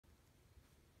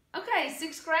Okay,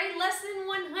 6th grade, lesson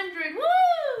 100.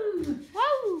 Woo!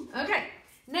 Woo! Okay,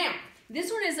 now,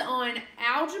 this one is on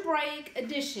algebraic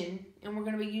addition, and we're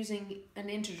going to be using an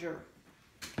integer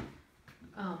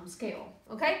scale,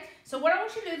 okay? So what I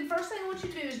want you to do, the first thing I want you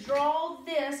to do is draw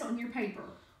this on your paper.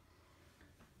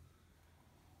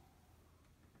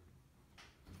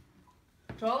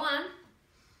 Draw a line,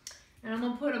 and I'm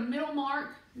going to put a middle mark,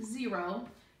 0,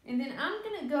 and then I'm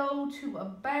going to go to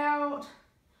about,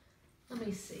 let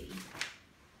me see,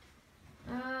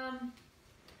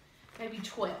 maybe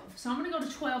 12. So I'm going to go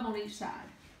to 12 on each side.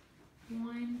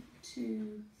 1,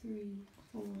 2, 3,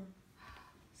 4,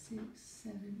 6,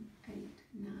 7, 8,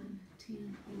 9,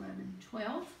 10, 11,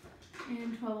 12.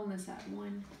 And 12 on this side.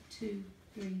 1, 2,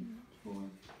 3, 4,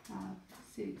 5,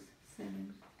 6,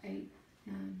 7, 8,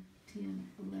 9, 10,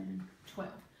 11, 12.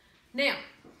 Now,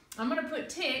 I'm going to put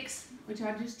ticks, which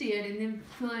I just did, and then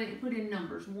put in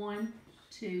numbers. 1,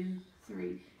 2,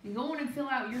 3. And go on and fill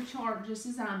out your chart just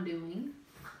as I'm doing.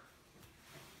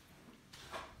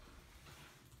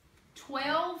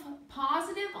 12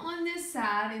 positive on this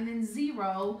side, and then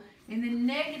 0, and then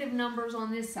negative numbers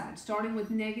on this side, starting with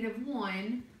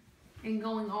 -1 and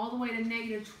going all the way to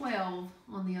 -12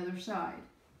 on the other side.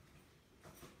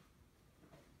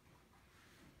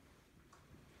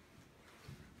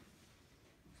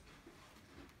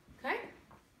 Okay?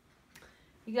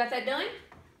 You got that done?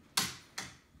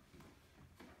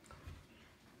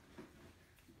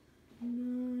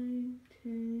 9,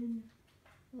 10,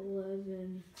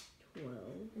 11,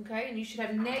 12. Okay, and you should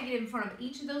have negative in front of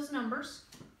each of those numbers.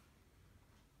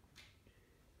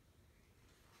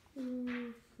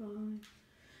 4, 5,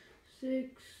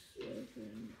 6,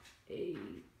 7, 8,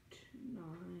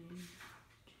 9,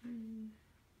 10,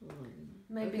 11.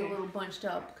 Maybe Okay. a little bunched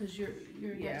up because you're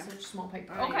Yeah. such small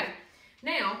paper. All right. Okay,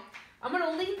 now I'm going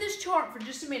to leave this chart for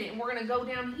just a minute, and we're going to go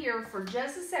down here for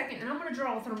just a second, and I'm going to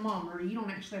draw a thermometer. You don't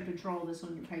actually have to draw this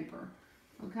on your paper.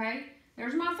 Okay,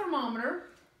 there's my thermometer.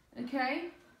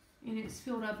 Okay, and it's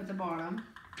filled up at the bottom.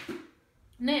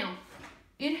 Now,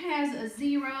 it has a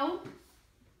 0.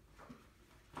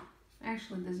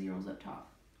 Actually, the 0's up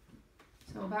top.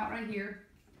 So about right here,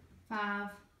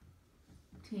 5,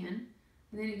 10.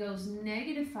 And then it goes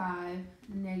 -5,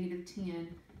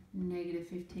 -10,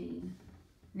 -15,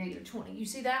 -20. You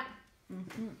see that?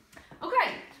 Mm-hmm.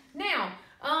 Okay, now,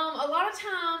 a lot of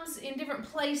times in different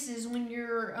places when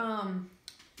you're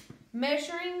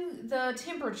measuring the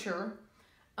temperature,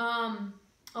 a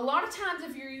lot of times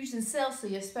if you're using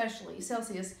Celsius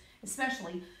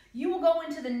especially, you will go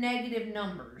into the negative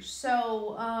numbers.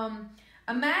 So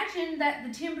imagine that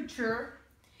the temperature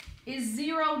is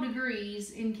 0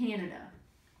 degrees in Canada.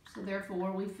 So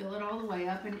therefore, we fill it all the way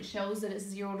up, and it shows that it's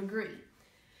 0 degree.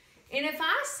 And if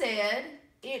I said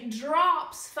it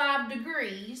drops 5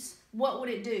 degrees, what would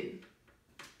it do?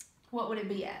 What would it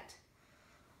be at?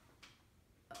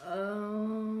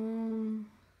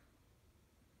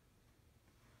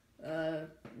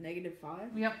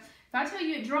 -5. Yep. If I tell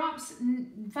you it drops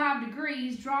 5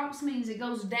 degrees, drops means it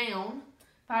goes down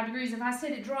 5 degrees. If I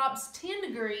said it drops 10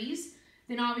 degrees,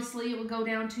 then obviously it would go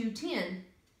down to 10,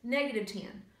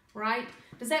 -10, right?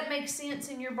 Does that make sense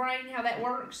in your brain how that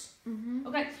works? Mm-hmm.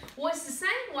 Okay. Well, it's the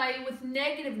same way with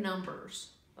negative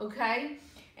numbers, okay?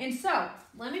 And so,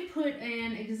 let me put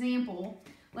an example.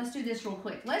 Let's do this real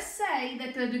quick. Let's say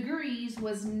that the degrees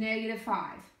was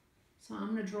 -5. So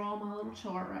I'm going to draw my little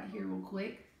chart right here real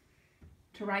quick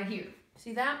to right here.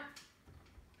 See that?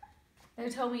 They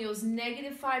told me it was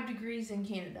 -5 degrees in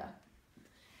Canada.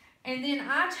 And then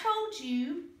I told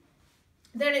you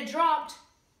that it dropped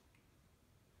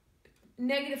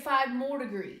 -5 more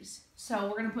degrees. So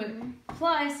we're going to put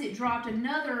plus, it dropped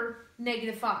another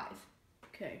 -5.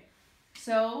 Okay.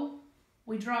 So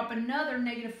we drop another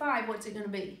 -5. What's it going to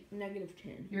be?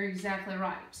 -10. You're exactly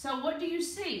right. So what do you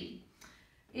see?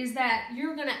 Is that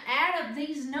you're going to add up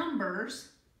these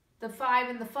numbers, the 5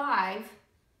 and the 5.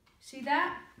 See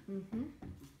that? Mm-hmm.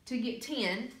 To get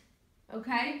 10.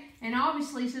 Okay? And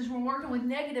obviously, since we're working with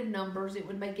negative numbers, it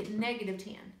would make it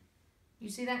 -10. You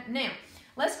see that? Now,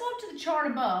 let's go up to the chart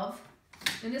above,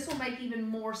 and this will make even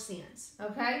more sense.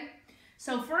 Okay?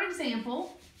 So, for example,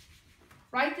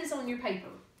 write this on your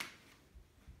paper.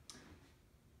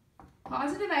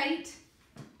 +8.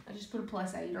 I just put a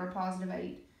 +8 or a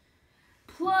 +8.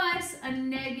 Plus a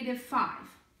 -5.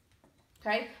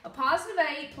 Okay? A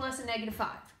 +8 plus a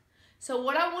 -5. So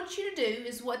what I want you to do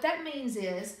is, what that means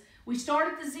is, we start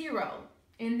at the 0,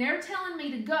 and they're telling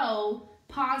me to go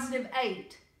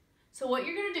 +8. So what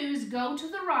you're going to do is go to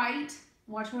the right.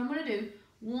 Watch what I'm going to do.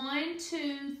 1,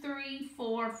 2, 3,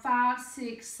 4, 5,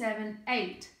 6, 7,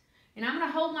 8. And I'm going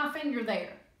to hold my finger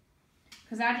there.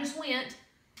 because I just went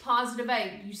positive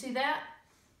 8. You see that?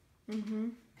 Mm-hmm.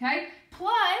 Okay,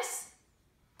 plus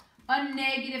a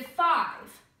negative 5.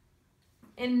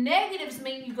 And negatives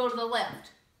mean you go to the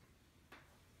left.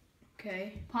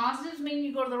 Okay. Positives mean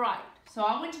you go to the right. So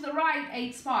I went to the right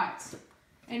 8 spots.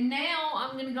 And now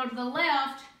I'm going to go to the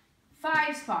left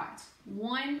 5 spots.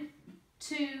 1,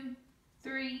 2,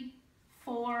 3,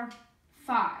 4,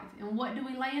 5. And what do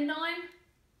we land on?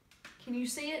 Can you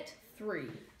see it? 3.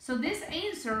 So this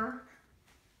answer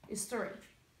is 3.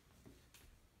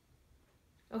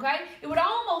 Okay? It would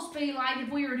almost be like if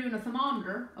we were doing a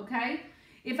thermometer, okay?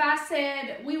 If I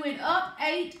said we went up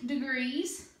 8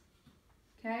 degrees,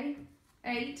 okay,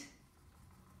 8,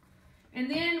 and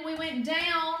then we went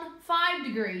down 5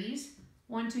 degrees,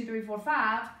 1, 2, 3, 4,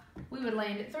 5, we would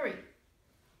land at 3,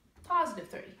 positive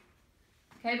 3,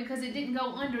 okay, because it didn't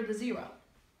go under the 0.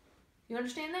 You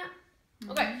understand that?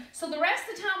 Mm-hmm. Okay, so the rest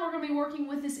of the time we're going to be working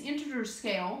with this integer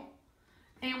scale,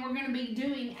 and we're going to be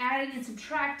doing adding and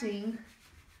subtracting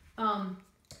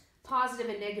positive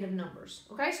and negative numbers.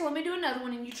 Okay, so let me do another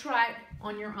one and you try it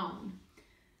on your own.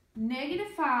 Negative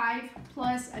 5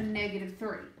 plus a negative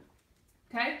 3.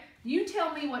 Okay, you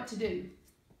tell me what to do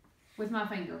with my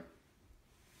finger.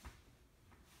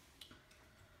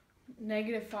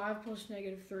 Negative 5 plus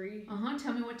negative 3.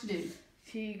 Tell me what to do.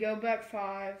 So you go back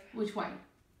 5. Which way?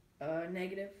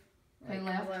 Negative. Okay,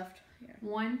 like left. Yeah.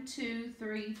 1, 2,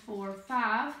 3, 4,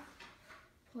 5.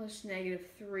 Plus negative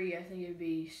 3, I think it'd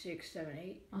be 6, 7,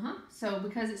 8. So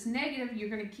because it's negative, you're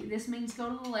going to, this means go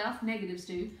to the left, negatives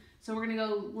do. So we're going to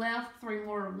go left 3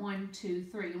 more, 1, 2,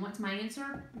 3. And what's my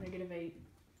answer? Negative 8.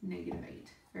 Negative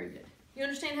 8. Very good. You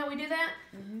understand how we do that?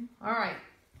 Mm-hmm. All right.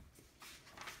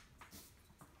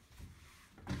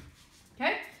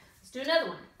 Okay, let's do another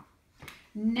one.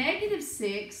 Negative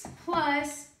 6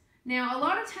 plus, now a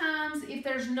lot of times if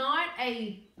there's not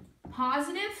a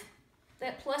positive,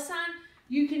 that plus sign,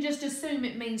 you can just assume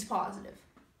it means positive.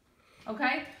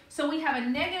 Okay, so we have a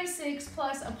negative 6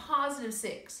 plus a positive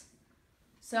 6.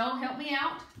 So help me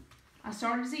out. I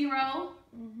started 0,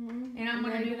 and I'm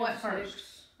going to do what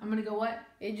first? I'm going to go what?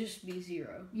 It'd just be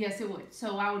 0. Yes, it would.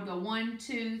 So I would go 1,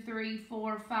 2, 3,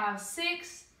 4, 5,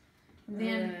 6.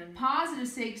 Then positive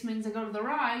 6 means I go to the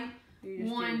right.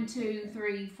 1, 2,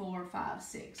 3, 4, 5,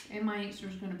 6. And my answer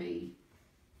is going to be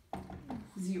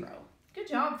 0. Good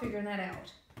job figuring that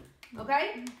out.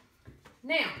 Okay?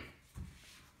 Now,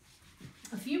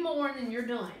 a few more and then you're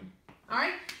done. All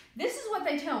right? This is what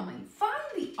they tell me. Find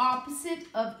the opposite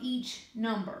of each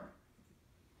number.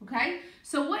 Okay?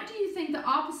 So what do you think the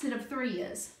opposite of 3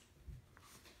 is?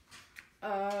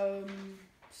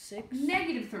 6.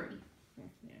 Negative 3.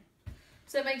 Yeah.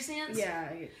 Does that make sense? Yeah.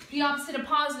 I get The opposite of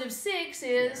positive 6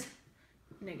 is?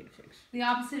 Negative 6. The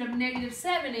opposite of negative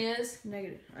 7 is?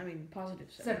 Positive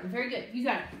 7. Very good. You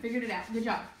got it. Figured it out. Good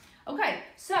job. Okay,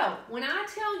 so when I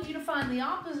tell you to find the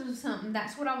opposite of something,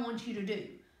 that's what I want you to do.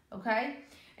 Okay?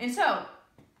 And so,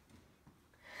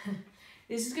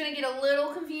 this is going to get a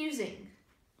little confusing.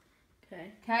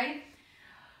 Okay. Okay?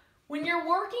 When you're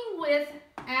working with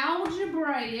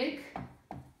algebraic,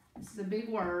 this is a big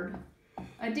word,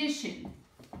 addition.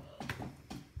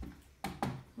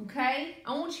 Okay?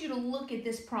 I want you to look at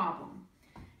this problem.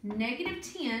 Negative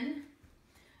 10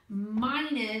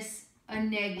 minus a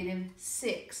negative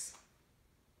 6.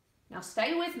 Now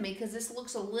stay with me because this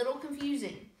looks a little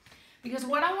confusing. Because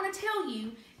what I want to tell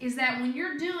you is that when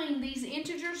you're doing these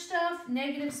integer stuff,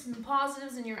 negatives and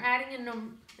positives, and you're adding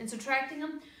them and subtracting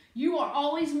them, you are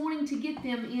always wanting to get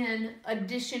them in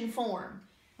addition form.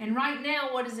 And right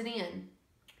now, what is it in?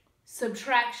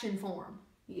 Subtraction form.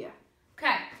 Yeah.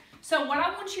 Okay, so what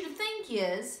I want you to think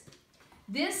is,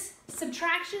 this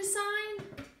subtraction sign,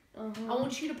 I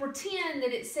want you to pretend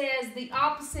that it says the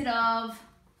opposite of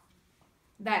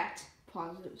that.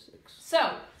 Positive 6.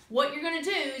 So, what you're going to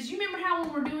do is, you remember how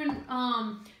when we're doing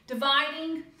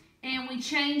dividing and we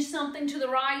change something to the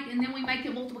right and then we make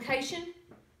it multiplication?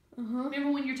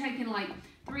 Remember when you're taking like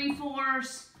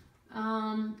 3/4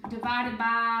 divided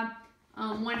by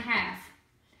 1/2.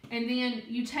 And then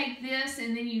you take this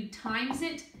and then you times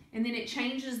it and then it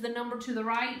changes the number to the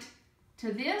right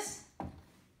to this?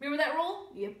 Remember that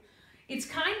rule? Yep. It's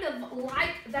kind of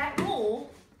like that rule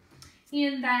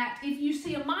in that if you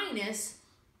see a minus,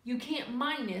 you can't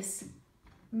minus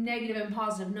negative and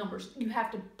positive numbers. You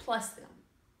have to plus them.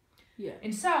 Yeah.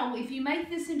 And so if you make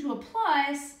this into a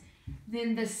plus,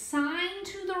 then the sign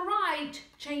to the right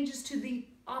changes to the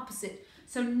opposite.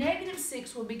 So negative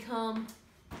 6 will become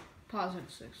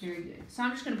positive 6. Very good. So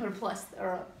I'm just going to put a plus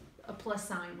or a plus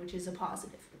sign, which is a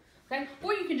positive. Okay?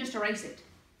 Or you can just erase it.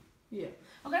 Yeah.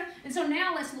 Okay? And so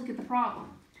now let's look at the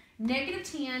problem. negative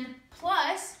 10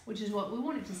 plus, which is what we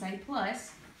want it to say,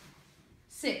 plus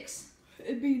 6.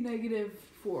 It'd be negative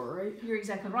 4, right? You're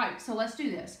exactly right. So let's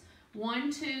do this.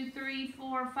 1, 2, 3,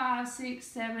 4, 5, 6,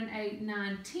 7, 8,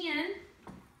 9, 10.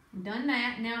 I've done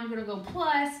that. Now I'm going to go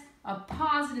plus a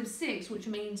positive 6, which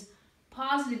means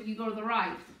positive, you go to the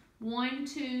right. 1,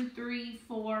 2, 3,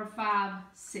 4, 5,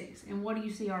 6. And what do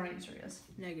you see our answer is?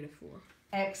 Negative 4.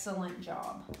 Excellent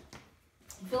job.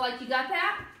 You feel like you got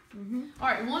that? Mm-hmm. All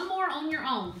right, one more on your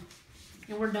own,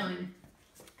 and we're done.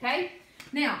 Okay?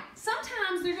 Now,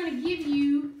 sometimes they're going to give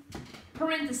you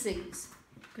parentheses.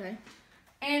 Okay.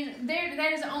 And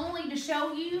that is only to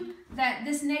show you that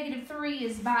this negative 3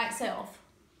 is by itself.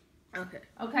 Okay.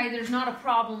 Okay, there's not a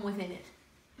problem within it.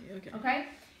 Okay. Okay?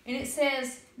 And it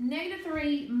says negative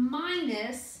 3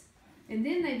 minus, and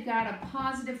then they've got a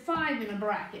positive 5 in a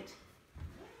bracket.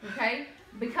 Okay?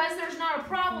 Because there's not a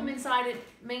problem inside it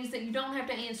means that you don't have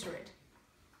to answer it.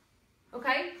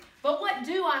 Okay? But what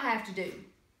do I have to do?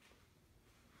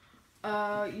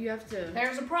 You have to...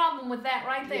 There's a problem with that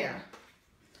right there.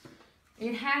 Yeah.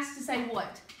 It has to say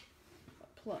what?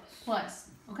 Plus. Plus.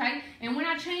 Okay? And when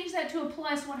I change that to a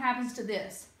plus, what happens to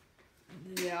this?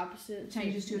 The opposite. It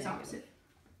changes to its opposite.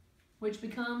 Which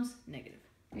becomes? Negative.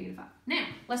 Negative 5. Now,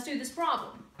 let's do this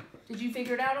problem. Did you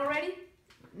figure it out already?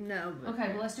 No. But Okay,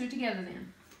 well let's do it together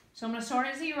then. So I'm going to start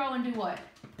at 0 and do what?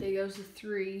 It goes to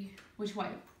 3. Which way?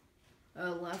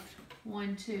 Left.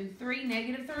 1, 2, 3.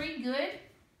 Negative 3. Good.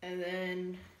 And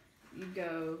then you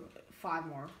go 5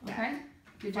 more. Back. Okay.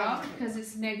 Good job, because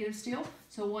it's negative still.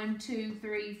 So 1, 2,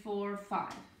 3, 4, 5.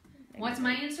 Negative. What's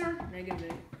my answer? Negative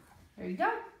 8. There you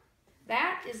go.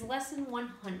 That is lesson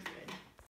 100.